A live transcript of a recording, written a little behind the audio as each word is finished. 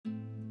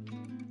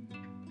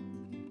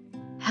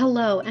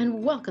Hello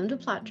and welcome to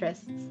Plot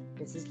Trysts.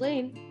 This is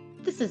Lane.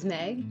 This is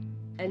Meg.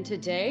 And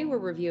today we're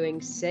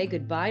reviewing Say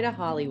Goodbye to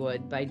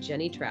Hollywood by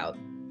Jenny Trout.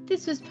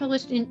 This was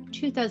published in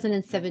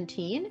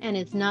 2017 and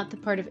is not the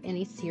part of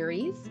any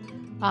series.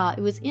 It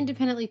was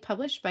independently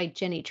published by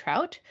Jenny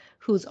Trout,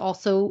 who's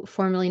also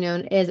formerly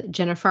known as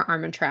Jennifer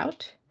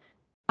Armentrout,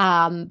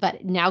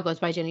 but now goes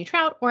by Jenny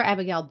Trout or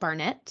Abigail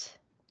Barnett.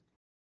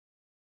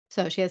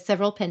 So she has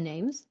several pen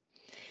names.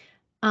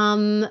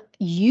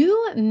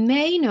 You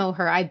may know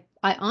her.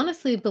 I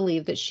honestly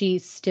believe that she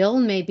still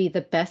may be the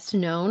best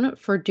known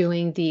for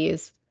doing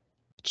these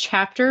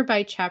chapter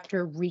by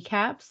chapter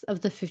recaps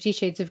of the 50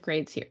 Shades of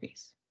Grey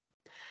series.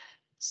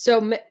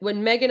 So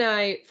when Meg and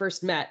I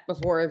first met,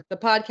 before the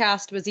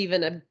podcast was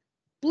even a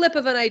blip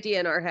of an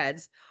idea in our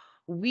heads,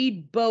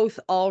 we'd both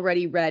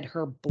already read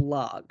her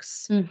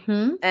blogs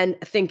and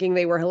thinking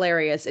they were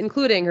hilarious,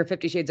 including her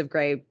 50 Shades of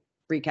Grey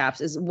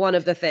recaps is one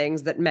of the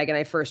things that Meg and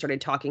I first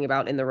started talking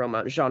about in the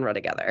romance genre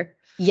together.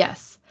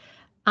 Yes.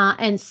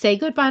 And Say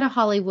Goodbye to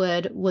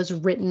Hollywood was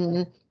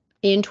written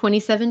in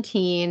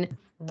 2017,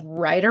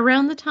 right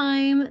around the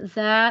time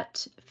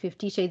that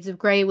 50 Shades of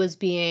Grey was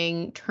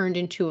being turned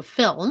into a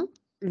film.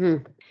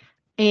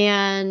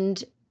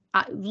 And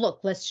look,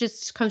 let's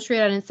just come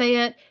straight out and say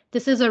it.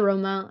 This is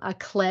a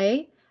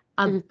play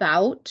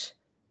about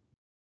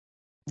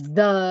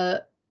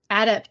the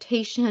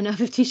adaptation of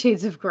 50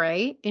 Shades of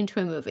Grey into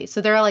a movie.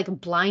 So there are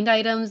like blind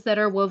items that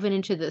are woven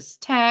into this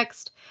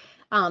text.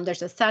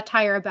 There's a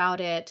satire about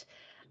it.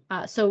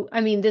 So,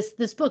 I mean,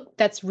 this book,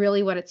 that's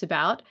really what it's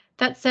about.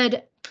 That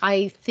said,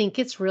 I think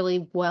it's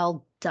really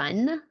well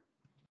done,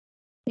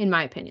 in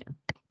my opinion.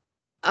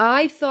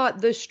 I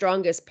thought the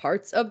strongest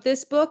parts of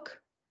this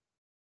book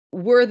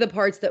were the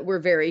parts that were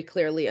very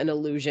clearly an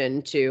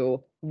allusion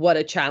to what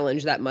a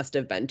challenge that must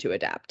have been to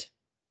adapt.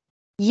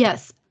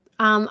 Yes.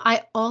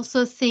 I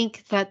also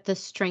think that the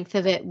strength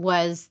of it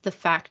was the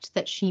fact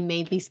that she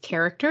made these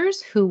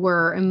characters who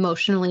were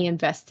emotionally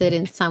invested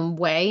in some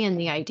way in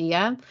the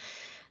idea.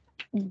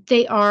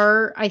 They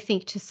are, I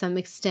think, to some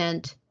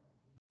extent,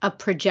 a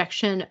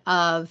projection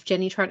of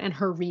Jenny Trout and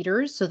her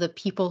readers, so the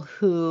people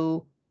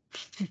who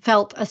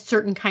felt a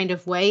certain kind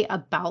of way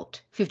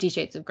about 50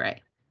 Shades of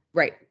Grey.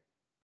 Right.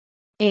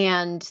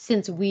 And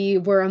since we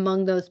were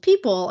among those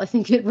people, I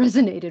think it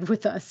resonated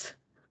with us.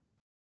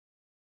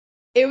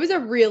 It was a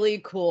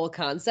really cool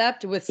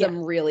concept with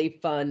some really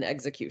fun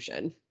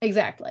execution.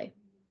 Exactly.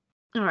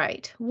 All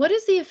right. What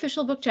is the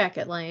official book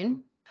jacket,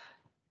 Lane?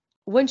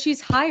 When she's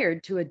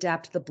hired to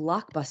adapt the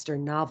blockbuster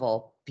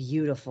novel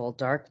Beautiful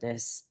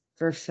Darkness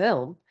for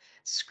film,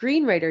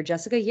 screenwriter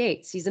Jessica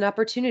Yates sees an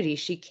opportunity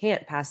she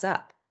can't pass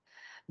up.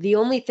 The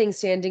only thing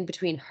standing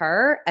between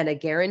her and a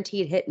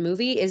guaranteed hit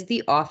movie is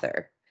the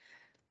author.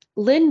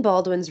 Lynn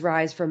Baldwin's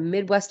rise from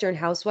Midwestern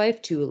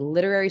housewife to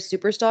literary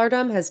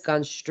superstardom has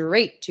gone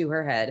straight to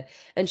her head,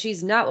 and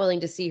she's not willing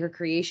to see her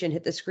creation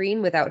hit the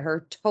screen without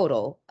her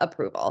total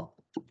approval.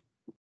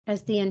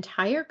 As the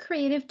entire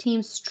creative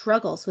team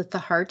struggles with the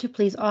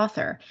hard-to-please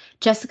author,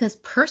 Jessica's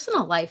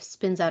personal life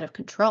spins out of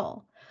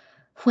control.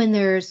 When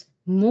there's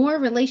more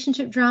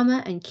relationship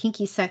drama and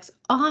kinky sex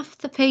off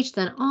the page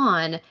than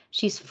on,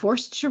 she's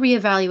forced to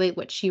reevaluate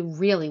what she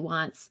really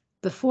wants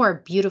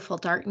before Beautiful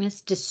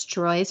Darkness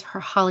destroys her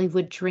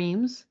Hollywood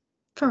dreams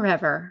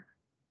forever.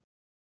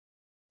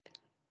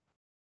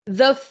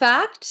 The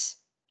fact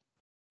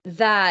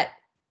that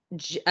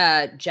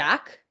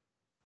Jack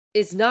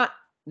is not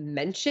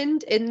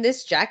mentioned in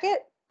this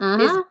jacket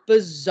is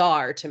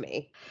bizarre to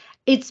me.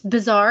 It's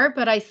bizarre,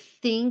 but I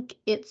think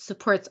it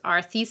supports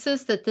our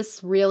thesis that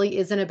this really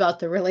isn't about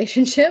the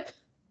relationship.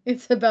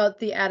 It's about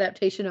the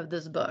adaptation of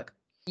this book.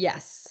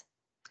 Yes.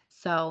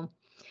 So,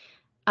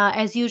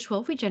 as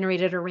usual, we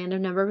generated a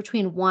random number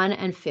between 1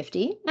 and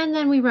 50, and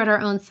then we wrote our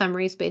own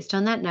summaries based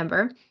on that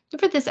number. And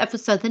for this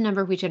episode, the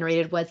number we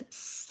generated was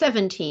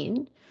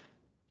 17.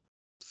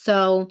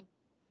 So,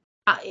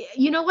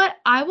 you know what?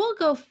 I will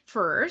go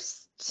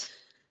first.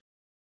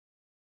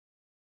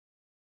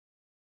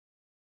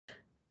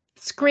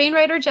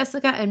 Screenwriter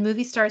Jessica and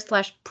movie star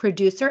 /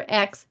 producer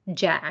X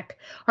Jack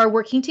are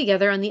working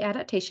together on the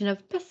adaptation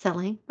of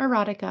best-selling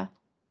erotica.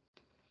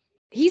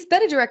 He's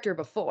been a director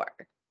before.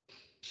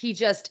 He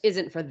just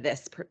isn't for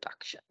this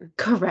production.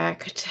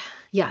 Correct.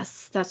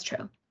 Yes, that's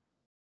true.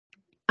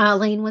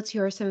 Lane, what's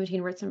your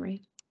 17-word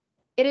summary?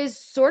 It is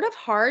sort of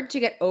hard to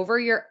get over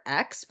your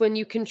ex when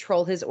you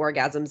control his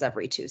orgasms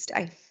every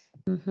Tuesday.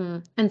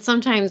 And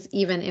sometimes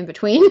even in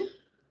between.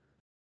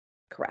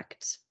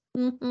 Correct.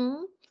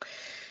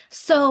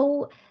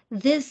 So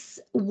this,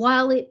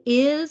 while it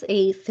is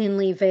a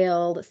thinly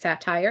veiled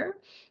satire,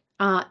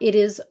 it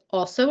is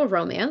also a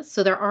romance.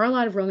 So there are a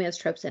lot of romance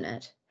tropes in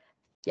it.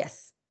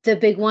 Yes. The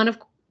big one,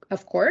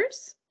 of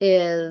course,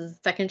 is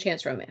second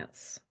chance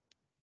romance.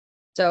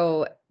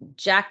 So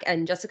Jack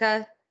and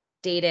Jessica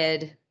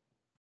dated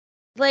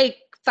like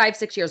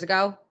 5-6 years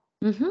ago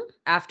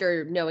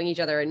after knowing each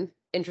other in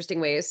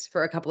interesting ways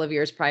for a couple of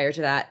years prior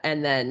to that.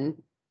 And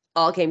then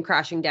all came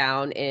crashing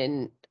down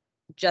in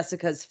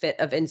Jessica's fit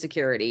of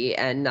insecurity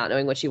and not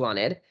knowing what she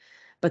wanted.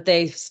 but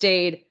they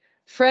stayed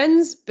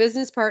friends,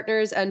 business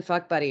partners, and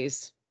fuck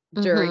buddies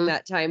during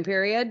that time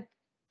period.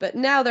 But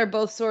now they're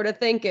both sort of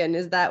thinking,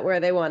 is that where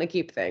they want to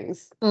keep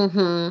things?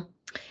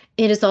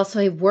 It is also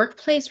a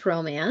workplace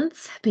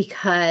romance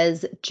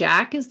because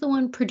Jack is the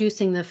one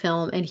producing the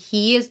film, and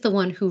he is the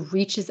one who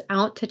reaches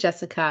out to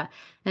Jessica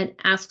and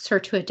asks her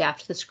to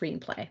adapt the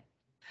screenplay.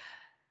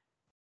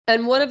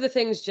 And one of the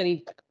things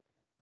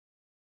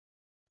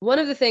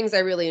I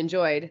really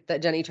enjoyed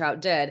that Jenny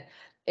Trout did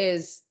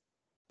is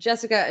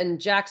Jessica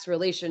and Jack's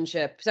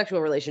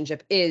sexual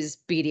relationship, is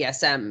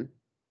BDSM.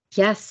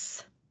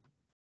 Yes.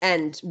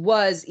 And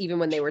was, even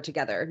when they were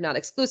together, not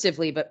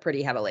exclusively, but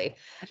pretty heavily.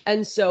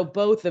 And so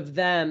both of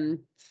them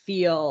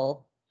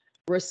feel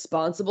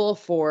responsible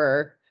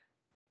for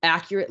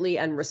accurately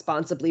and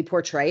responsibly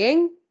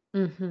portraying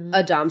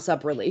a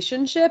dom-sub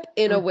relationship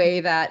in a way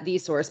that the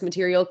source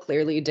material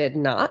clearly did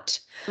not.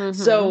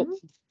 So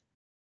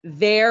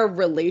their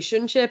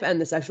relationship and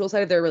the sexual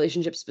side of their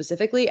relationship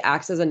specifically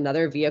acts as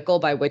another vehicle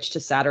by which to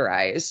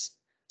satirize.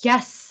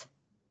 Yes.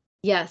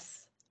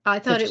 I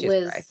thought it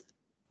was, Fry.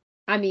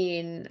 I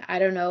mean, I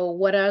don't know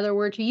what other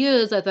word to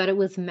use. I thought it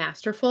was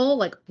masterful,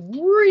 like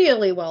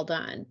really well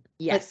done.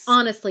 Yes. Like,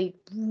 honestly,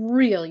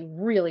 really,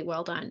 really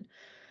well done.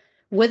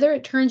 Whether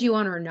it turns you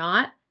on or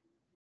not,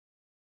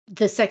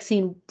 the sex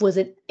scene was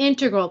an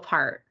integral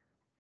part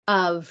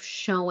of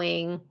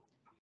showing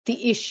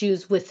the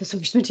issues with the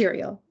source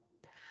material.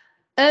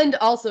 And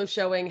also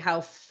showing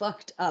how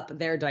fucked up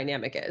their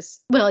dynamic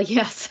is. Well,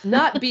 yes.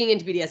 Not being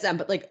into BDSM,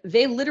 but like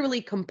they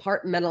literally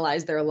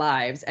compartmentalized their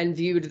lives and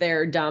viewed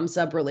their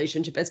dom-sub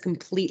relationship as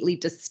completely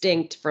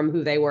distinct from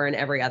who they were in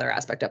every other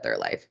aspect of their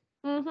life.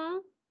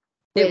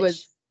 It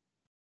was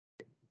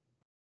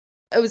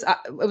a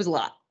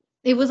lot.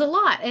 It was a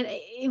lot. And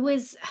it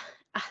was,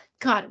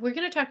 God, we're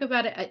going to talk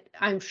about it,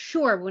 I'm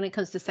sure, when it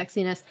comes to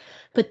sexiness.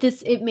 But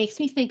it makes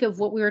me think of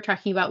what we were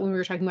talking about when we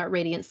were talking about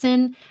Radiant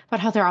Sin,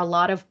 about how there are a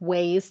lot of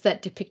ways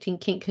that depicting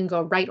kink can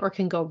go right or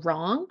can go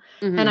wrong.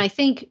 And I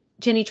think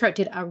Jenny Trout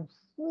did a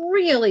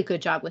really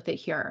good job with it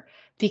here,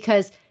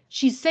 because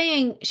she's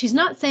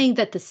not saying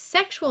that the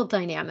sexual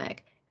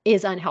dynamic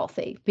is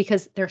unhealthy,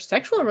 because their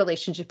sexual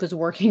relationship is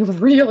working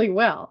really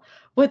well.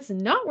 What's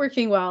not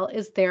working well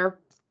is their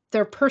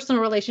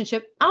personal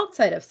relationship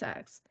outside of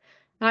sex.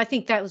 And I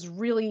think that was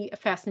really a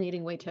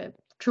fascinating way to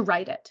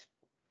write it.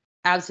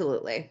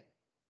 Absolutely.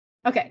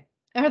 Okay.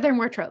 Are there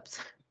more tropes?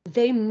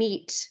 They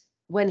meet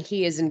when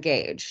he is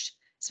engaged.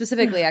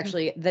 Specifically,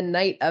 actually, the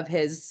night of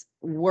his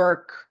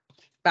work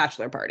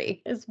bachelor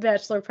party. His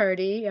bachelor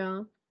party,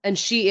 yeah. And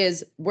she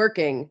is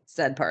working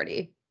said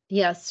party.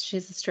 Yes,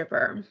 she's a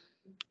stripper.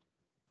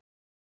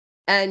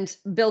 And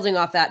building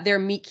off that, their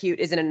meet cute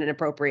is in an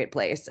inappropriate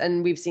place.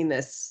 And we've seen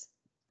this.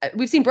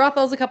 We've seen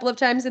brothels a couple of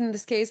times. In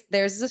this case,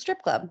 theirs is a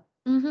strip club.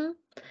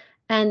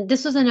 And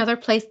this was another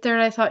place that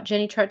I thought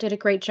Jenny Trout did a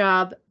great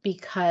job,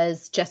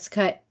 because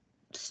Jessica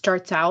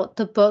starts out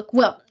the book,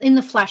 well, in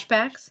the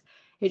flashbacks,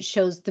 it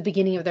shows the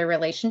beginning of their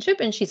relationship,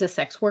 and she's a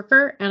sex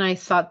worker. And I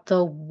thought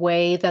the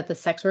way that the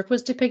sex work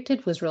was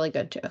depicted was really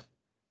good too.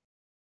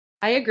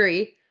 I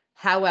agree.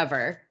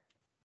 However,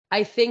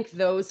 I think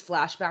those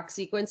flashback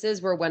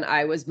sequences were when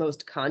I was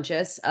most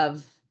conscious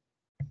of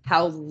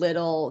how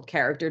little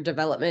character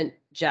development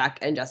Jack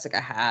and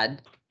Jessica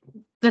had.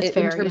 That's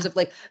fair. In terms of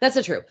like, that's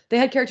not true. They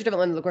had character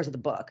development in the course of the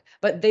book,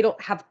 but they don't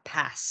have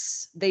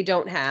pasts. They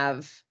don't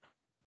have,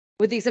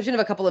 with the exception of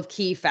a couple of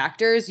key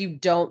factors, you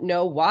don't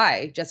know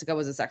why Jessica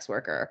was a sex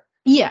worker.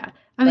 Yeah.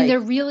 I mean,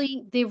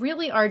 they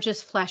really are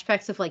just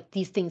flashbacks of like,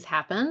 these things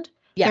happened.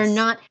 Yes. They're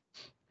not,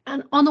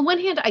 and on the one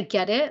hand, I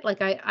get it.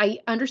 Like, I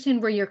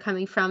understand where you're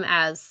coming from,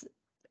 as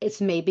it's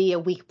maybe a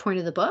weak point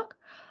of the book.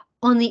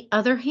 On the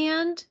other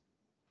hand,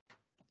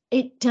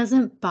 it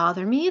doesn't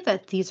bother me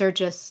that these are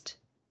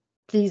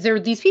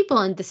these people,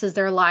 and this is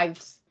their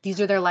lives.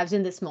 These are their lives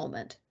in this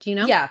moment. Do you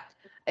know? Yeah.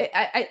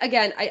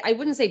 I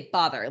wouldn't say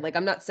bother. Like,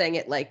 I'm not saying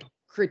it like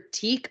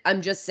critique.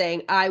 I'm just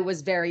saying I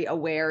was very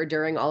aware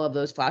during all of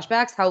those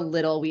flashbacks how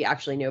little we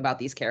actually knew about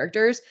these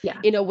characters. Yeah.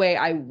 In a way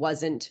I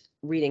wasn't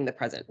reading the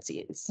present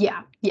scenes.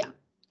 Yeah.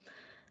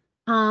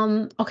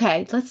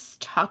 Okay, let's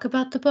talk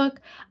about the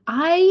book.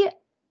 I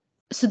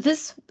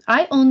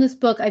own this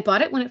book. I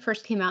bought it when it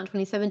first came out in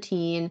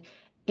 2017.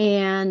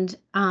 And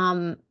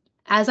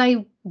as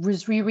I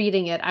was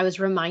rereading it, I was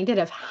reminded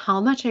of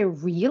how much I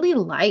really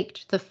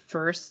liked the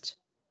first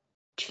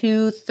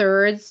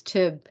 2/3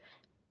 to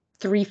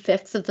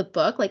 3/5 of the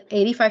book. Like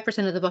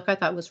 85% of the book I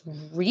thought was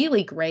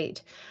really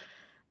great.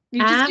 You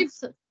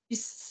just gave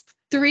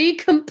 3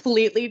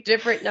 completely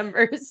different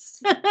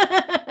numbers.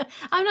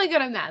 I'm not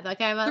good at math.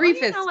 Okay, I'm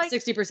 3/5,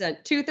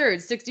 60%,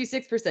 2/3,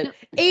 66%,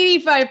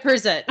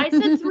 85%. I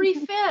said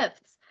 3/5.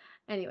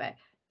 Anyway.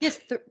 Yes,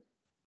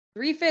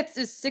 3/5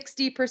 is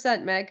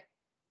 60%, Meg.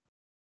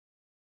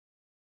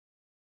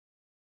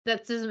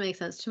 That doesn't make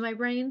sense to my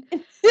brain.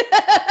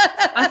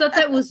 I thought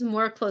that was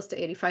more close to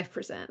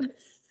 85%.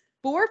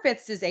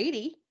 4/5 is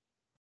 80.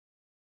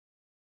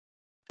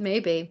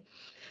 Maybe.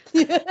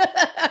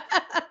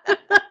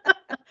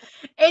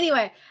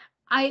 Anyway,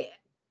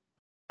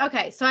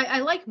 Okay, so I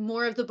like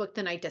more of the book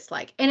than I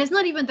dislike. And it's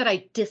not even that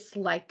I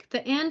dislike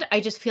the end.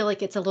 I just feel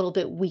like it's a little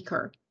bit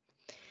weaker.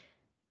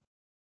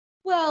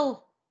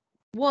 Well,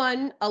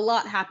 one, a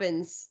lot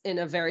happens in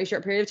a very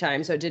short period of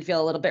time, so it did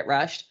feel a little bit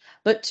rushed.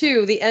 But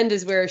two, the end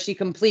is where she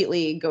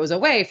completely goes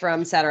away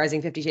from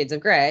satirizing 50 Shades of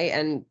Grey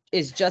and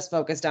is just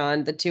focused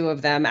on the two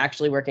of them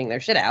actually working their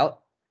shit out.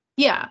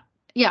 Yeah.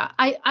 Yeah.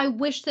 I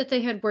wish that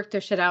they had worked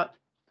their shit out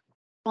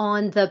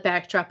on the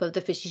backdrop of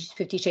the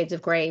 50 Shades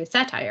of Grey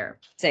satire.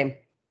 Same.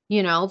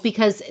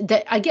 Because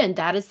again,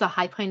 that is the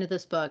high point of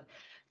this book.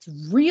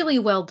 It's really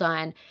well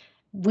done.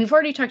 We've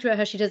already talked about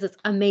how she does this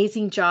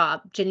amazing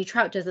job. Jenny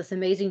Trout does this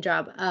amazing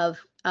job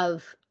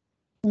of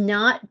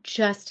not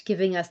just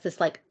giving us this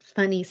like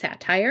funny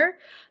satire,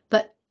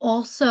 but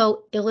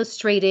also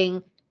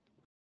illustrating.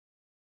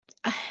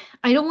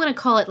 I don't want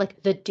to call it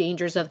like the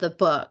dangers of the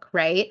book,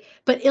 right?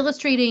 But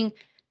illustrating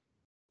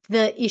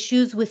the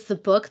issues with the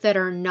book that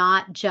are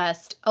not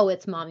just, oh,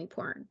 it's mommy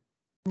porn.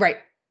 Right.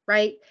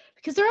 Right?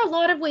 Because there are a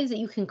lot of ways that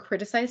you can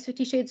criticize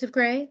 50 Shades of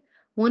Grey.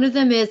 One of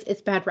them is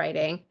it's bad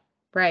writing,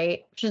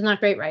 right? Which is not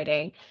great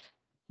writing.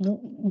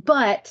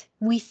 But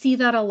we see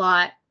that a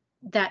lot,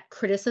 that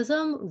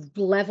criticism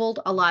leveled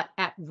a lot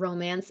at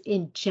romance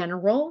in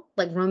general,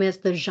 like romance,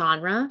 the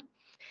genre.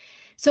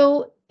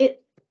 So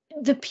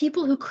the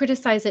people who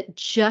criticize it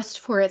just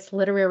for its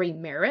literary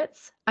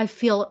merits, I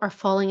feel, are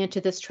falling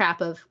into this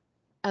trap of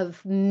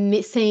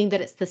saying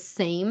that it's the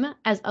same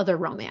as other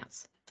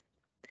romance.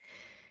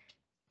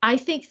 I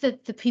think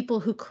that the people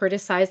who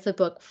criticize the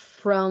book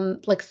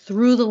from like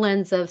through the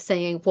lens of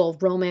saying, well,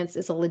 romance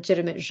is a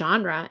legitimate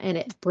genre and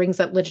it brings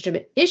up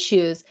legitimate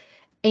issues,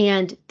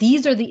 and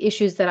these are the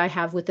issues that I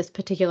have with this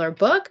particular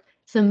book,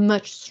 it's a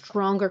much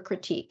stronger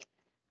critique.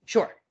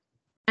 Sure.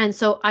 And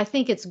so I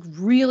think it's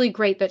really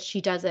great that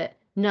she does it,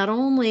 not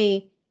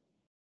only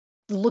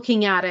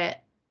looking at it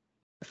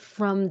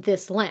from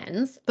this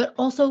lens, but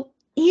also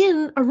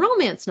in a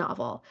romance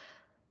novel.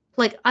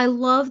 Like, I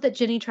love that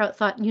Jenny Trout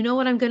thought, you know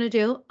what I'm going to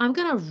do? I'm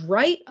going to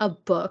write a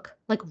book,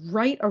 like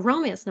write a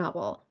romance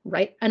novel,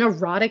 write an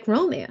erotic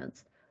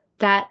romance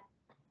that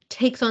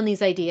takes on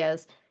these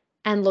ideas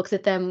and looks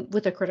at them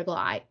with a critical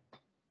eye.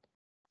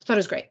 So it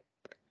was great.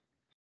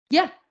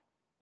 Yeah.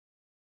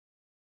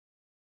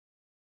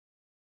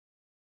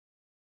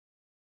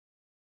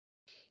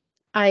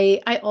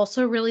 I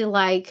also really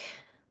like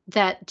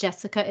that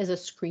Jessica is a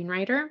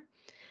screenwriter.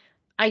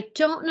 I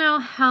don't know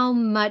how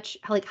much,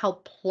 like how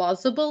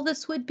plausible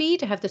this would be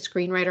to have the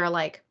screenwriter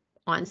like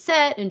on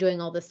set and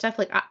doing all this stuff.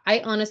 Like I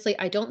honestly,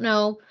 I don't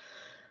know,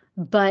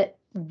 but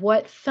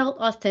what felt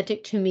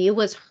authentic to me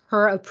was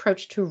her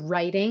approach to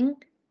writing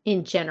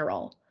in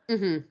general.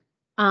 Mm-hmm.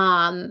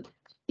 And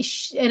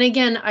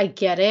again, I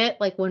get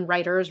it. Like when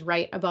writers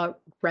write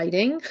about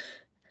writing,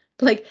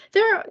 like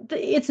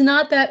it's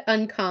not that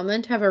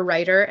uncommon to have a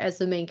writer as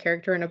the main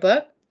character in a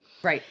book.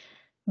 Right.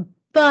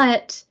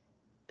 But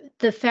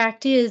the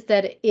fact is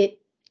that it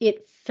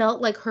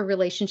felt like her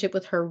relationship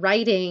with her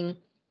writing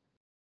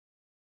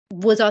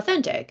was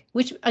authentic,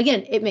 which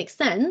again, it makes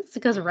sense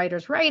because a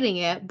writer's writing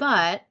it,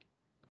 but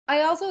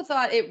I also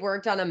thought it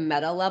worked on a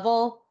meta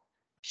level.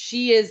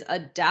 She is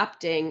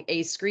adapting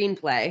a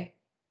screenplay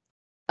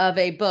of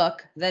a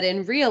book that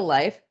in real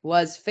life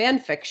was fan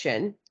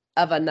fiction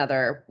of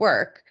another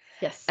work.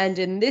 yes. And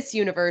in this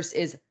universe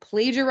is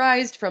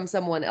plagiarized from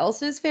someone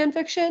else's fan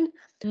fiction.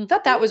 Mm-hmm.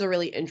 Thought that was a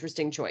really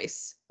interesting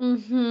choice.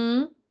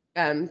 Mm-hmm.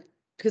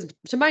 Because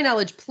to my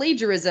knowledge,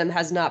 plagiarism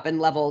has not been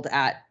leveled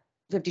at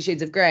 50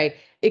 Shades of Grey,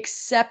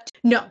 except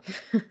no,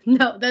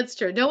 no, that's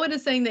true. No one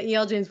is saying that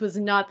E.L. James was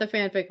not the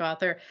fanfic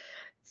author,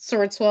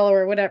 Sword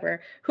Swallower or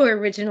whatever, who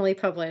originally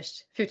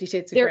published 50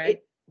 Shades of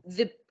Grey.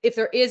 If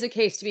there is a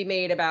case to be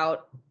made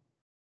about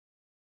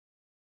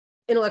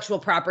intellectual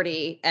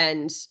property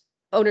and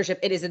ownership,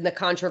 it is in the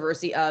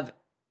controversy of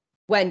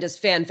when does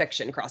fan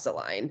fiction cross a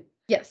line?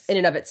 Yes. In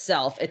and of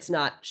itself, it's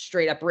not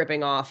straight up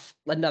ripping off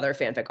another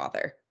fanfic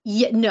author.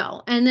 Yeah,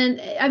 no. And then,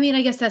 I mean,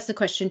 I guess that's the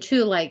question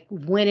too. Like,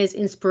 when is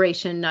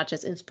inspiration not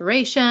just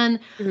inspiration?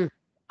 Mm-hmm.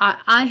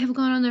 I have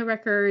gone on the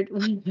record.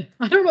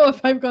 I don't know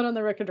if I've gone on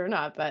the record or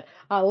not, but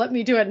let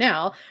me do it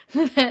now.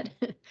 That,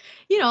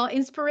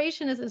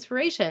 inspiration is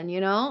inspiration,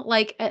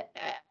 like.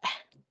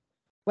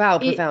 Wow,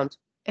 profound.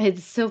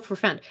 It's so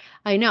profound.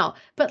 I know.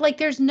 But like,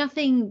 there's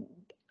nothing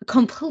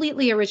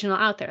completely original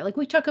out there. Like,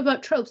 we talk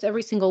about tropes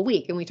every single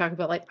week, and we talk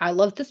about like, I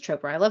love this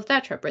trope, or I love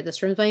that trope, or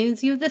this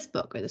reminds you of this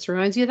book, or this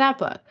reminds you of that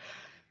book.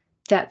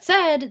 That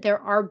said, there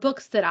are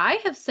books that I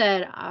have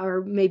said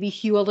are maybe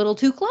hew a little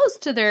too close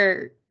to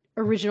their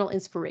original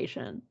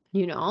inspiration,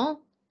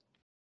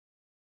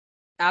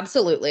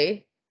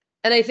 Absolutely.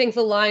 And I think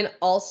the line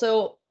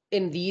also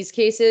in these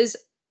cases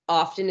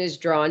often is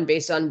drawn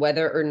based on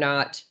whether or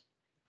not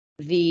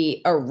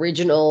the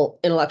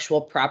original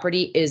intellectual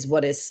property is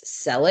what is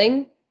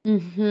selling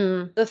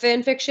the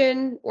fan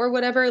fiction or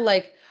whatever.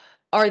 Like,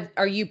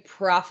 are you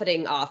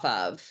profiting off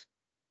of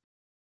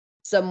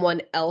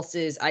someone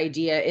else's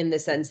idea in the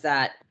sense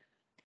that,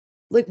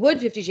 like, would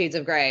 50 Shades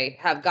of Grey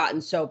have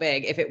gotten so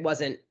big if it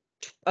wasn't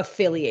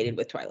affiliated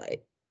with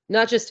Twilight?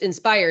 Not just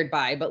inspired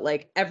by, but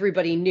like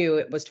everybody knew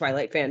it was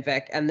Twilight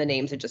fanfic and the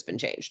names had just been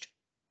changed.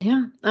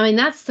 Yeah. I mean,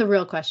 that's the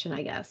real question,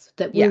 I guess,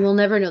 that we Yeah. will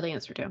never know the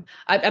answer to.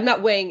 I'm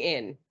not weighing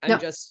in. I'm No.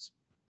 just,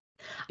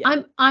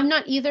 yeah. I'm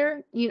not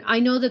either. I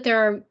know that there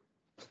are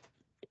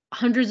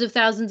hundreds of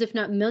thousands, if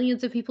not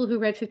millions of people who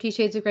read 50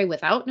 Shades of Grey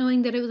without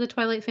knowing that it was a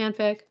Twilight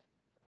fanfic.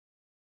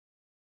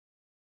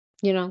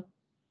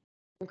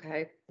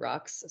 Okay.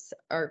 Rocks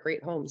are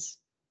great homes.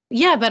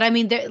 Yeah, but I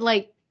mean,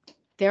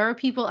 there are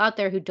people out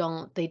there who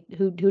don't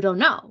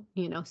know,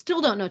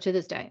 still don't know to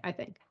this day, I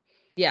think.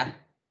 Yeah.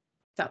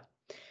 So,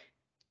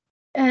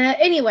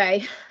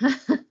 anyway,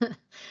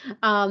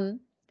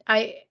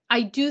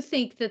 I do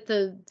think that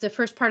the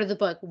first part of the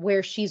book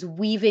where she's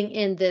weaving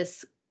in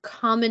this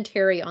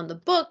commentary on the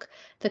book,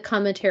 the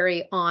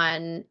commentary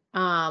on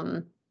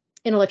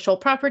intellectual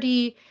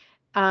property,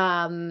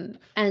 and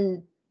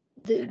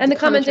the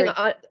commenting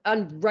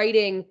on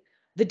writing,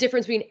 the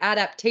difference between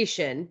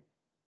adaptation,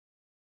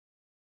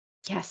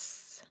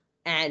 yes,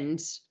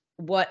 and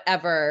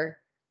whatever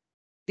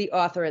the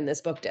author in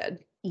this book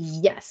did.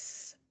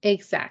 Yes,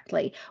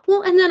 exactly.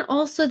 Well, and then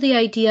also the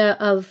idea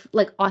of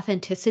like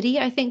authenticity,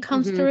 I think,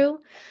 comes through,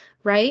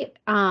 right?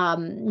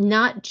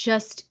 Not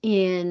just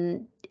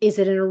is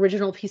it an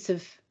original piece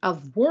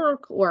of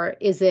work, or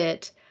is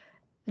it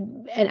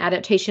an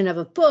adaptation of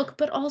a book,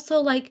 but also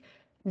like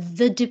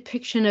the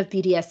depiction of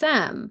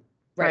BDSM,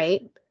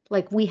 right?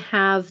 Like we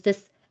have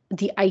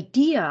the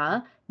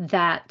idea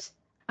that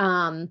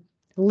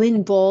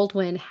Lynn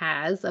Baldwin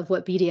has of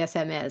what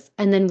BDSM is.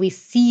 And then we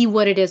see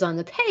what it is on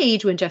the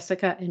page when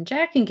Jessica and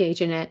Jack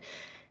engage in it.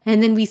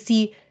 And then we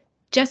see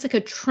Jessica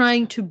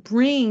trying to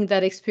bring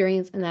that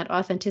experience and that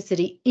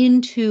authenticity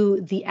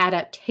into the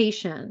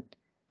adaptation,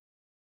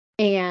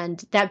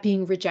 and that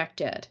being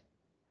rejected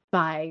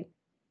by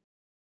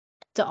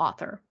the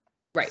author.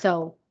 Right.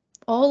 So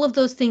all of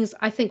those things,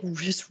 I think,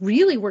 just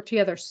really work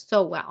together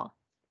so well.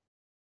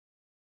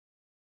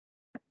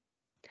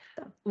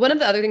 One of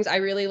the other things I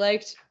really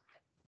liked,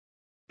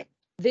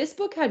 this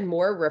book had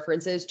more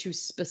references to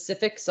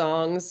specific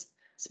songs,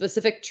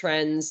 specific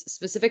trends,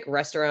 specific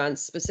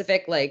restaurants,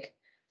 specific like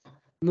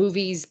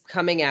movies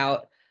coming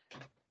out.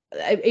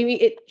 I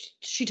mean,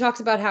 she talks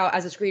about how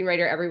as a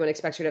screenwriter, everyone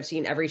expects her to have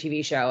seen every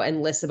TV show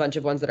and lists a bunch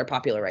of ones that are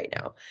popular right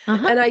now.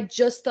 And I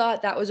just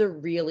thought that was a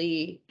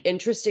really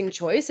interesting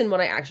choice and one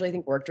I actually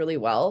think worked really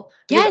well.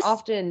 Because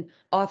often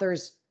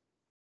authors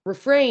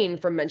refrain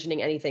from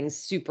mentioning anything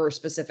super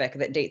specific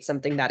that dates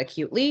something that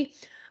acutely.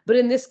 But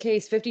in this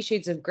case, 50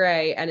 Shades of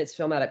Grey and its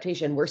film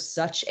adaptation were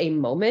such a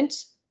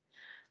moment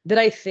that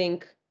I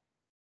think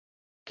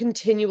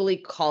continually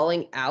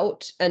calling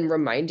out and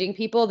reminding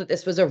people that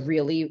this was a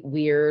really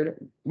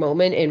weird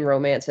moment in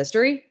romance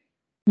history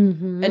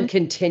and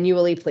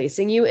continually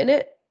placing you in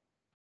it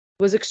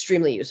was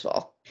extremely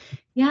useful.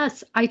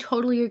 Yes, I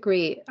totally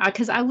agree.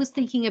 Because I was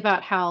thinking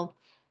about how,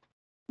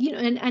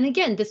 and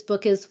again, this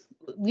book is,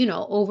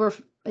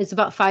 it's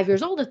about 5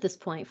 years old at this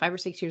point, 5 or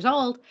 6 years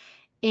old.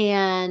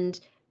 And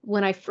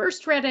when I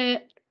first read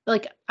it,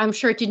 like, I'm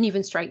sure it didn't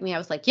even strike me. I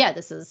was like, yeah,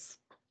 this is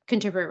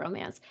contemporary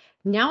romance.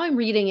 Now I'm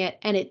reading it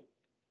and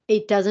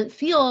it doesn't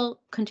feel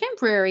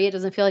contemporary. It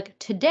doesn't feel like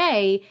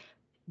today,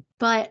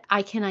 but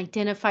I can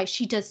identify.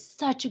 She does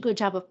such a good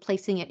job of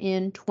placing it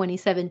in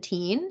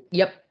 2017.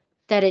 Yep.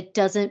 That it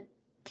doesn't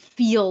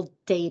feel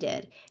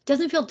dated. It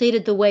doesn't feel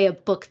dated the way a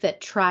book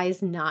that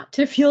tries not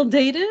to feel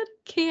dated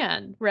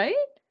can, right?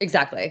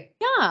 Exactly.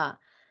 Yeah.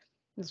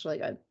 It's really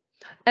good.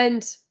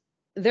 And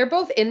they're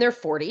both in their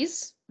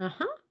 40s,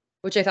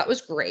 which I thought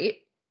was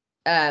great.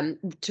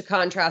 To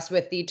contrast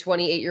with the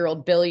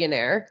 28-year-old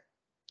billionaire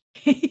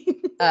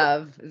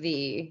of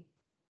the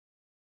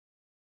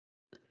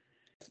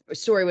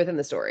story within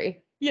the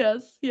story.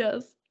 Yes,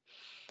 yes.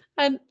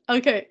 And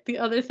okay, the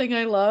other thing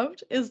I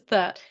loved is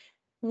that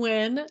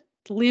when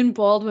Lynn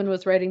Baldwin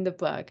was writing the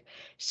book,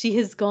 she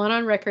has gone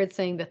on record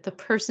saying that the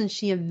person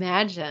she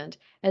imagined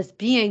as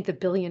being the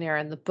billionaire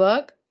in the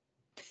book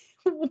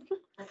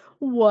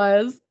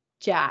was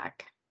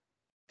Jack.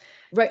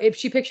 Right. If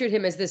she pictured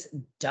him as this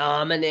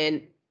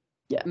dominant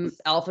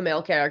alpha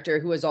male character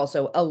who is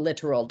also a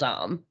literal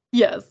dom.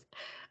 Yes.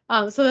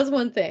 So that's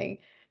one thing.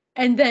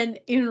 And then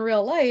in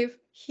real life,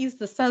 he's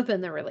the sub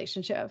in the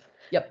relationship.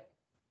 Yep.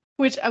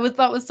 Which I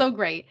thought was so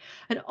great.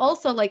 And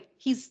also, like,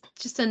 he's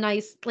just a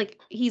nice, like,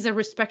 he's a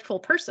respectful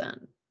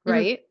person,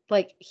 right?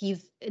 Like,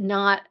 he's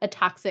not a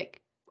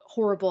toxic,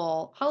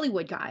 horrible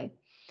Hollywood guy.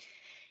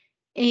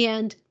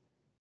 And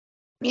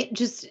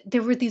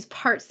there were these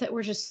parts that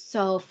were just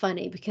so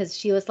funny because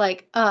she was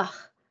like,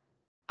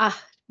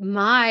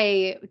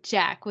 my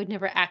Jack would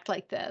never act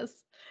like this.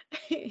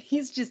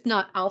 He's just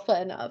not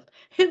alpha enough.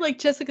 And like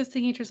Jessica's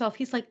thinking to herself,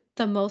 he's like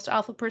the most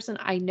alpha person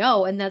I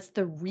know. And that's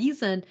the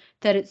reason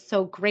that it's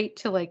so great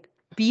to like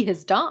be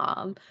his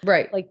dom.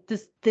 Right. Like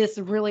this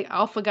really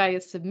alpha guy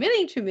is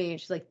submitting to me. And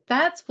she's like,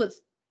 that's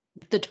what's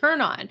the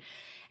turn on.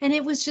 And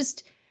it was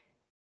just,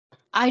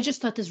 I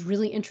just thought this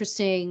really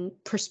interesting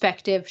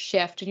perspective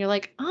shift. And you're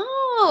like,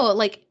 oh,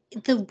 like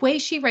the way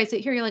she writes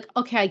it here, you're like,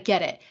 okay, I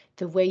get it.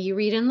 The way you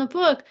read in the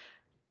book,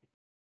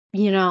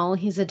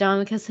 he's a dom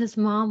because his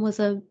mom was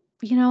a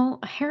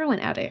heroin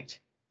addict.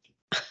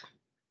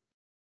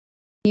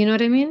 You know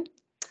what I mean?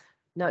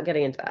 Not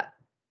getting into that.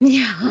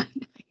 Yeah.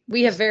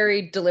 We have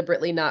very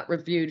deliberately not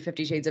reviewed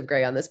 50 Shades of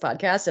Grey on this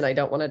podcast, and I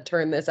don't want to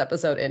turn this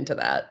episode into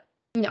that.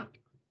 No.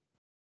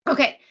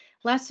 Okay.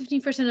 Last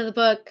 15% of the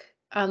book,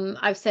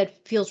 I've said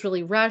feels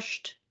really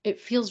rushed. It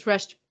feels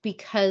rushed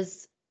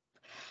because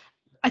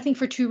I think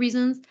for two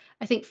reasons.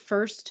 I think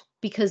first,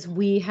 because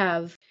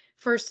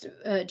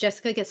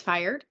Jessica gets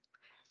fired.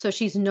 So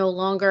she's no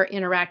longer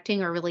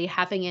interacting or really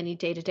having any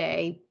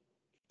day-to-day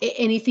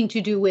anything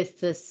to do with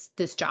this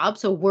job.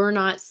 So we're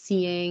not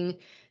seeing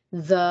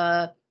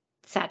the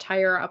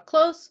satire up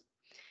close.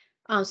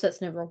 So that's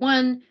number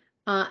one.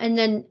 And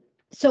then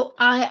so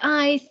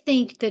I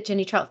think that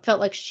Jenny Trout felt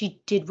like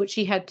she did what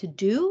she had to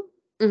do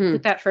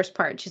with that first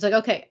part. She's like,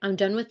 okay, I'm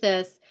done with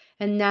this.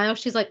 And now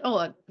she's like, oh,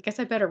 I guess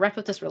I better wrap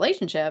up this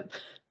relationship.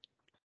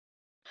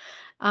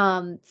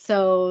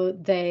 So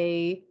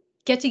they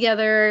get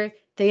together,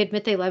 they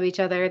admit they love each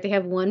other, they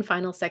have one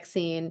final sex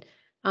scene,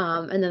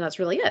 and then that's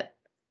really it.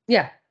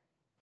 Yeah.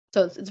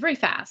 So it's very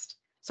fast.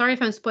 Sorry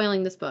if I'm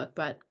spoiling this book,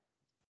 but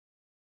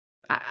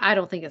I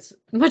don't think it's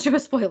much of a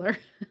spoiler.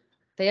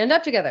 They end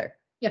up together.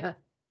 Yeah.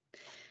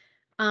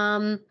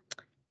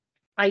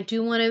 I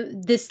do want to,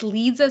 this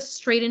leads us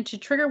straight into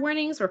trigger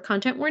warnings or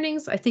content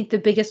warnings. I think the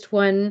biggest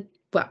one,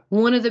 well,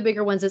 one of the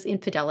bigger ones is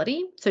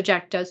infidelity. So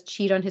Jack does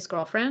cheat on his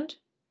girlfriend.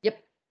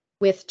 Yep.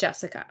 With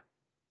Jessica.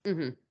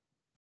 I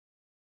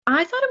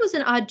thought it was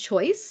an odd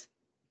choice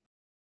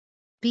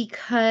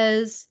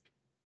because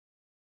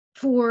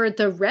for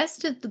the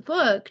rest of the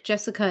book,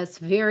 Jessica is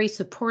very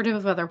supportive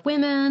of other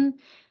women.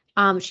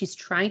 She's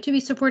trying to be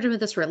supportive of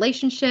this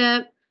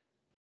relationship.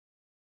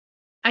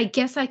 I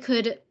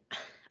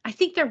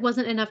think there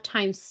wasn't enough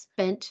time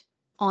spent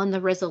on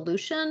the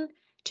resolution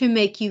to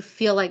make you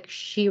feel like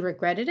she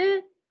regretted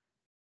it.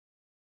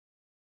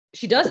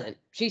 She doesn't.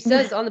 She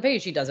says on the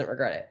page she doesn't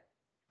regret it.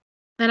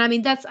 And I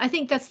mean, I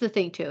think that's the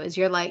thing too, is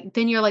you're like,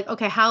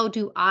 okay, how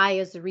do I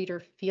as the reader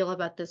feel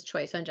about this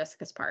choice on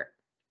Jessica's part?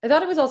 I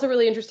thought it was also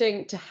really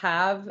interesting to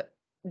have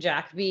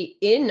Jack be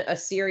in a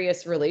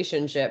serious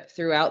relationship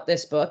throughout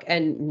this book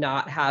and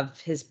not have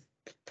his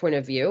point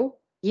of view.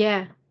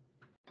 Yeah.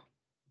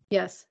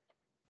 Yes.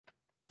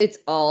 It's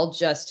all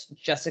just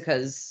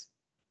Jessica's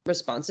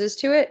responses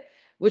to it,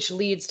 which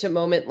leads to a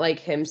moment like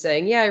him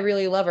saying, yeah, I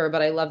really love her,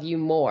 but I love you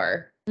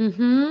more.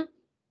 Mm-hmm.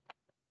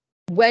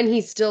 When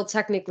he's still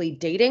technically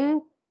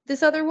dating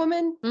this other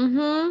woman.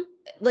 Mm-hmm.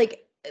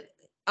 Like,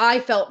 I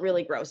felt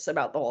really gross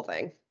about the whole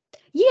thing.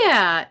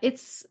 Yeah,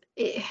 it's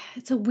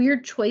a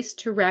weird choice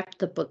to wrap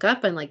the book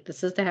up, and like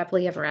this is the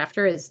happily ever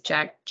after as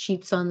Jack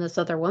cheats on this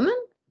other woman.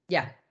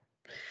 Yeah.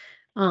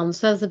 So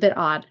that's a bit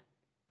odd.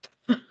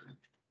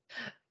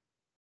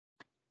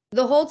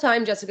 The whole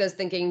time Jessica's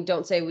thinking,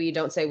 don't say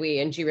we,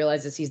 and she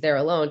realizes he's there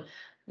alone.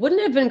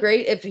 Wouldn't it have been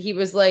great if he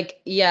was like,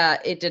 yeah,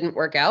 it didn't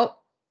work out?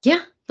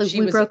 Yeah, like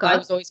we broke up. I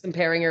was always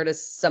comparing her to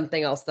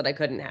something else that I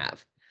couldn't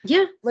have.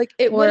 Yeah. Like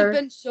it would have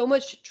been so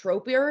much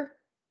tropier.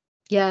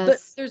 Yes. But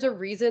there's a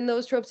reason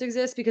those tropes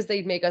exist because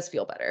they make us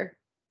feel better.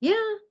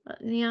 Yeah.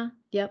 Yeah.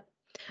 Yep.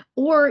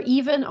 Or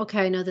even,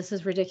 okay, I know this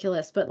is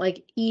ridiculous, but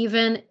like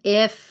even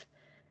if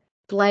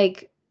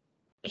like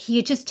he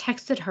had just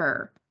texted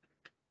her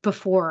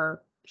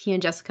before he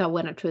and Jessica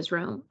went up to his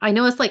room. I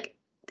know it's like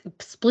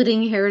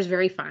splitting hairs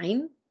very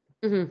fine,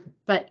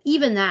 but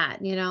even that,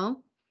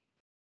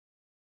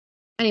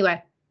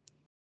 Anyway.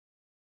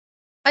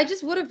 I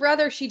just would have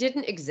rather she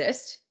didn't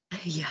exist.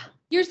 Yeah.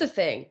 Here's the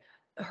thing.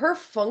 Her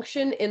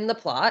function in the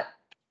plot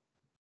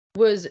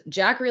was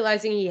Jack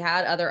realizing he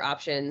had other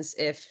options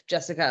if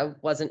Jessica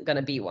wasn't going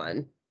to be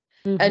one,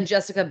 and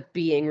Jessica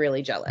being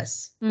really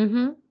jealous.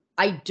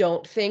 I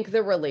don't think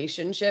the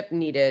relationship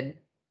needed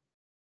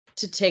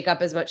to take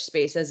up as much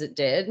space as it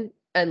did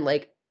and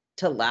like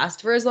to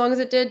last for as long as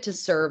it did to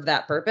serve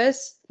that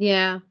purpose.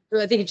 Yeah. So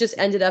I think it just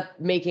ended up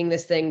making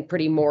this thing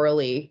pretty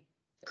morally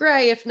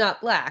gray, if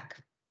not black.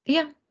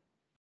 Yeah.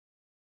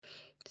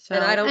 So,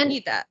 and I don't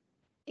need that.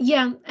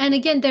 Yeah. And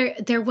again,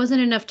 there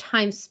wasn't enough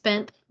time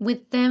spent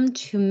with them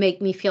to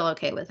make me feel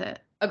okay with it.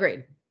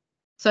 Agreed.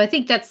 So I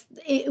think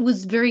it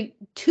was very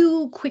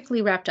too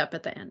quickly wrapped up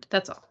at the end.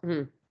 That's all.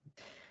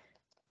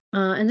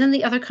 And then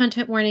the other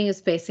content warning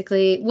is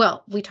basically,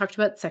 well, we talked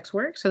about sex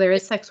work. So there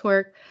is sex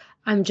work.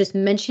 I'm just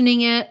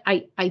mentioning it.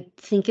 I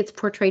think it's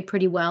portrayed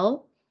pretty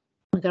well.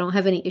 Like I don't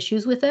have any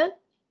issues with it.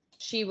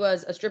 She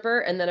was a stripper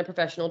and then a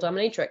professional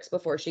dominatrix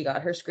before she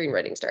got her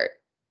screenwriting start.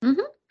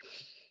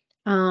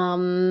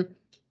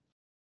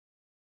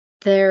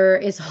 There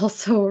is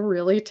also a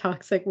really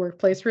toxic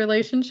workplace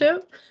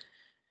relationship,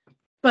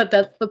 but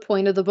that's the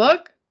point of the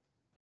book.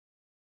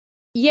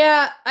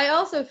 Yeah, I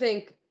also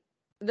think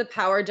the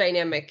power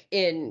dynamic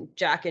in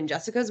Jack and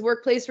Jessica's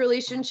workplace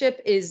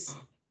relationship is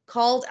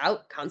called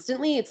out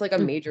constantly. It's like a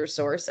major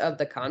source of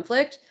the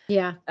conflict.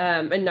 Yeah.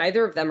 And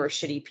neither of them are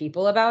shitty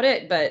people about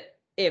it. But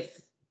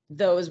if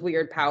those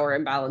weird power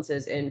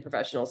imbalances in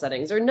professional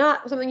settings are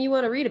not something you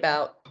want to read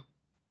about,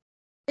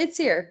 it's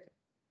here.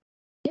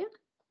 Yeah.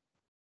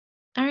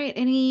 All right.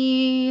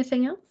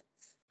 Anything else?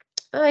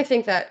 I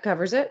think that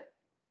covers it.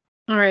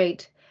 All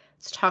right.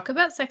 Let's talk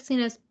about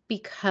sexiness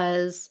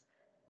because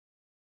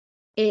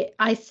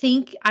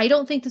I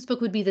don't think this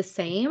book would be the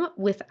same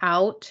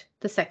without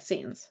the sex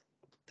scenes.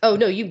 Oh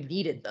no, you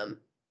needed them.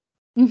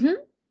 Mm-hmm.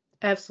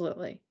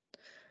 Absolutely.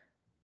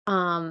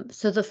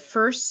 So the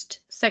first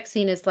sex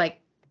scene is like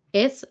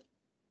it's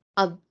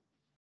a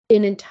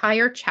an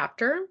entire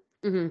chapter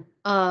Mm-hmm.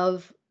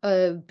 of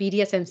a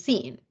BDSM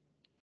scene,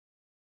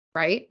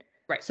 right?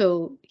 Right.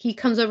 So he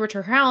comes over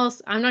to her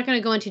house. I'm not going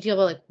to go into detail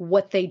about like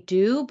what they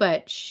do,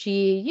 but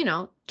she,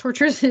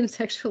 tortures him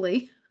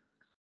sexually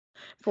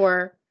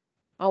for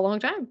a long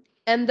time.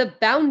 And the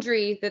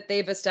boundary that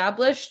they've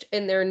established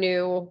in their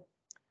new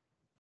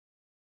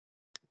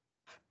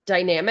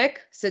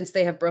dynamic since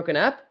they have broken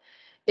up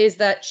is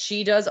that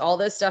she does all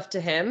this stuff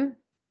to him,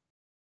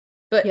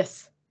 but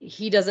Yes.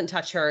 he doesn't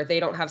touch her. They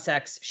don't have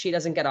sex. She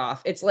doesn't get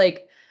off. It's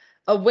like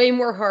a way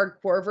more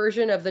hardcore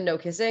version of the no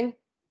kissing,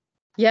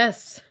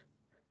 Yes.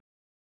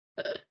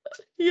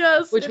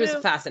 Yes, which it was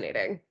is.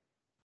 fascinating.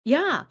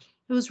 Yeah,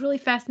 it was really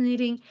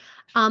fascinating.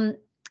 Um,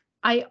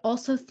 I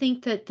also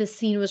think that this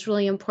scene was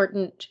really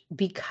important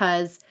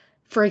because,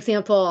 for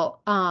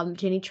example,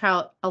 Jenny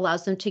Trout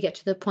allows them to get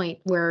to the point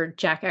where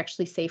Jack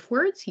actually safe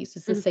words. He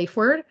uses the Mhm. safe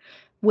word,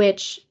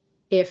 which,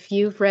 if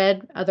you've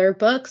read other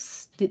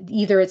books,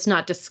 either it's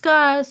not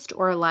discussed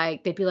or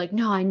like they'd be like,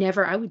 "No,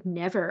 I would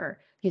never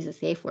use a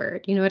safe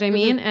word." You know what I Mhm.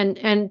 mean?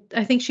 And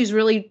I think she's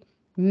really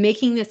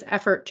making this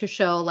effort to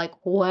show like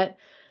what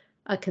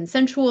a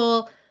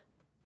consensual,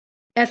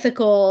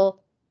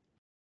 ethical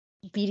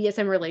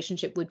BDSM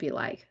relationship would be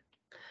like.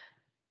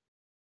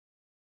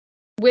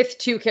 With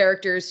two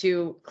characters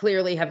who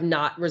clearly have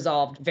not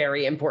resolved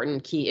very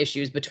important key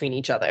issues between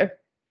each other.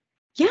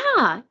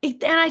 Yeah,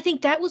 and I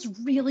think that was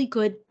really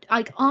good.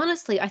 Like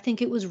honestly, I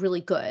think it was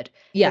really good that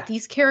Yeah.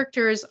 these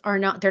characters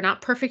they're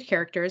not perfect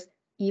characters.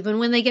 Even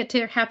when they get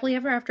to happily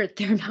ever after,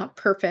 they're not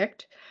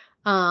perfect.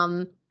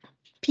 Um,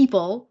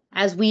 People,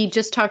 as we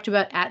just talked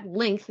about at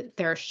length,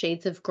 there are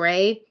shades of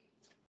gray,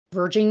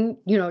 verging,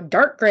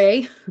 dark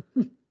gray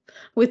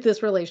with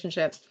this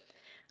relationship.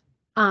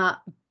 Uh,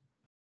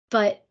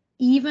 but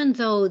even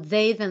though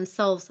they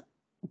themselves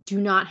do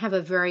not have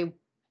a very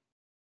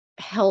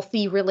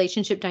healthy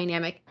relationship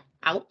dynamic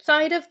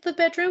outside of the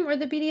bedroom or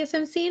the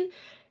BDSM scene,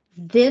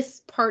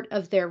 this part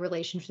of their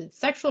relationship,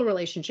 sexual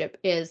relationship,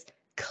 is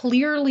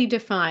clearly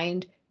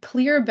defined,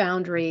 clear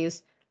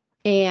boundaries,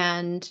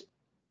 and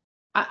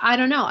I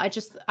don't know. I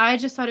just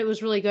thought it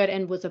was really good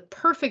and was a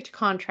perfect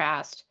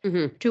contrast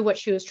Mhm. to what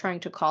she was trying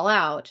to call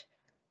out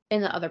in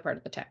the other part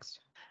of the text.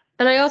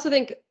 And I also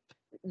think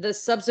the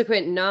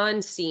subsequent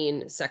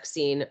non-scene sex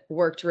scene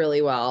worked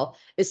really well,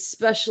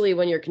 especially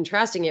when you're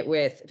contrasting it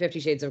with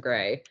 50 Shades of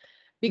Grey,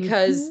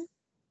 because Mhm.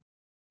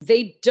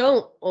 they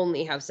don't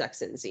only have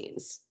sex in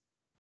scenes.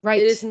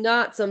 It is Right.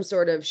 not some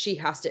sort of she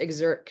has to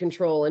exert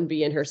control and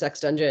be in her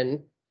sex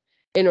dungeon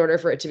in order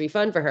for it to be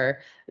fun for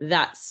her.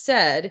 That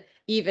said,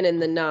 even in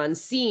the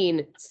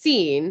non-scene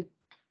scene,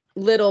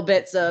 little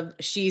bits of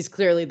she's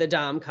clearly the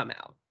dom come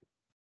out.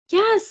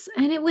 Yes,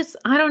 and it was,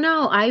 I don't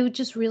know, I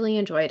just really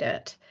enjoyed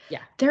it.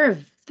 Yeah. There are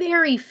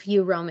very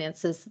few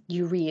romances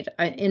you read,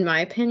 in my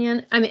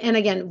opinion. I mean, and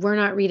again,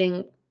 we're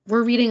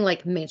reading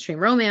like mainstream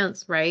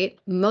romance, right?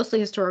 Mostly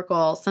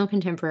historical, some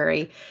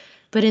contemporary.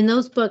 But in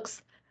those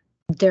books,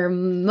 they're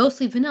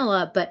mostly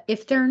vanilla, but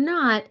if they're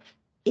not,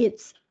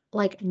 it's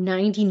like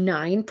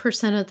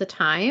 99% of the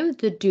time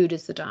the dude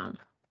is the dom.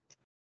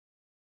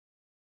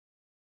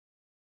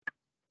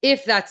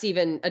 If that's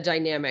even a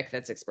dynamic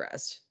that's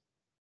expressed.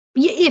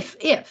 Yeah,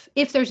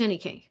 if there's any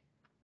kink,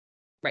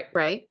 Right.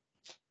 right?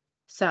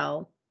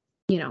 So,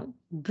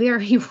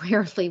 very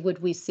rarely would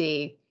we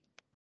see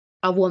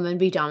a woman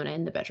be dominant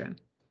in the bedroom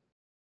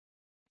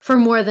for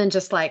more than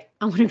just like,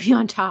 I want to be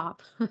on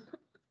top,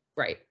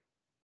 Right.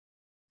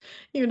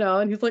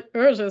 and he's like,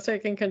 Urza's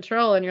taking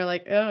control. And you're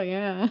like, oh,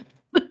 yeah.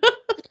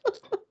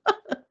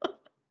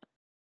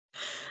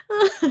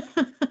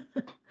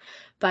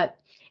 But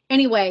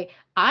anyway,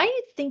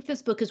 I think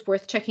this book is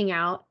worth checking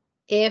out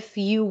if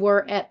you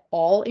were at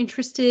all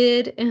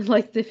interested in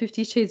like the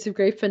 50 Shades of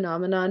Grey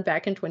phenomenon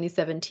back in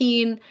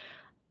 2017.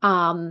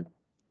 Um,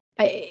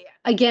 I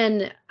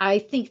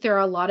think there are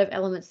a lot of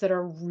elements that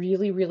are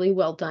really, really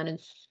well done and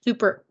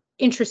super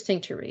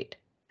interesting to read.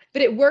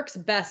 But it works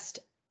best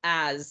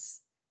as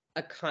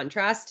a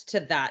contrast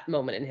to that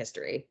moment in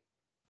history.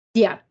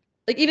 Yeah.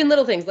 Like even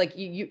little things like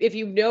you if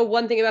you know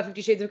one thing about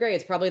 50 Shades of Grey,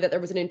 it's probably that there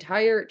was an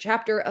entire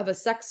chapter of a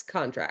sex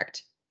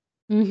contract.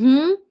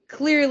 Mm-hmm.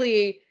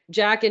 Clearly,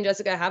 Jack and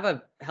Jessica have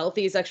a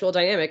healthy sexual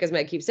dynamic, as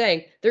Meg keeps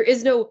saying. There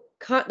is no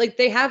like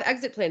they have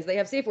exit plans, they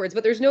have safe words,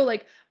 but there's no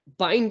like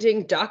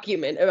binding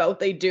document about what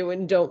they do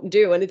and don't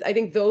do. And I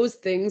think those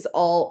things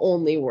all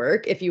only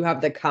work if you have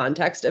the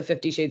context of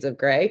 50 Shades of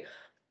Grey,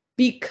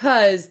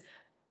 because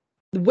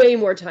way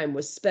more time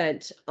was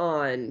spent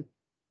on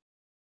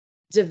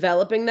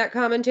developing that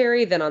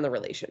commentary than on the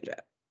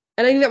relationship.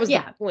 And I think that was the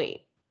Yeah.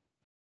 point.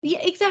 Yeah,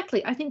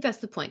 exactly. I think that's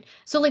the point.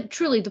 So like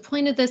truly the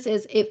point of this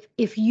is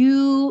if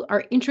you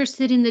are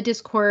interested in the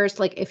discourse,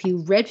 like if you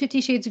read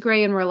 50 Shades of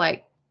Grey and were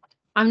like,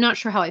 I'm not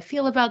sure how I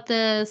feel about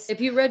this.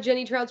 If you read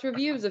Jenny Trout's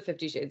reviews of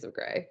 50 Shades of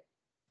Grey.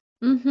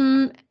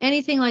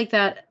 Anything like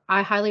that,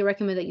 I highly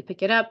recommend that you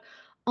pick it up.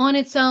 On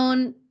its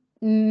own,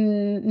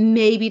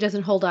 maybe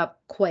doesn't hold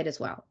up quite as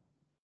well.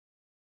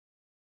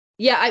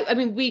 Yeah, I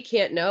mean, we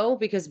can't know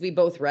because we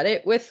both read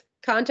it with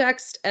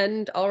context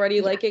and already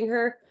Yeah. liking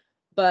her.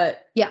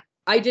 But Yeah.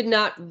 I did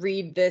not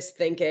read this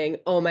thinking,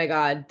 oh my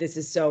God, this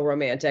is so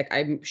romantic.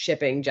 I'm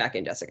shipping Jack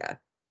and Jessica.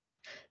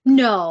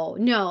 No,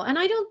 no. And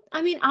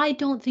I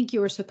don't think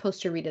you were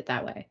supposed to read it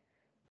that way.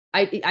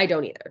 I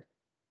don't either.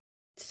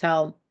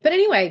 So, but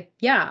anyway,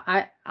 yeah,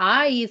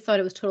 I thought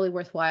it was totally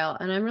worthwhile,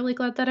 and I'm really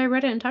glad that I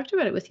read it and talked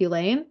about it with you,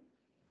 Lane.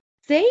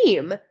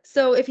 Same.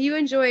 So if you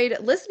enjoyed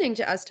listening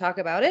to us talk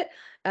about it,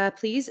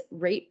 please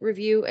rate,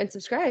 review, and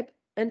subscribe.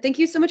 And thank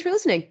you so much for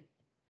listening.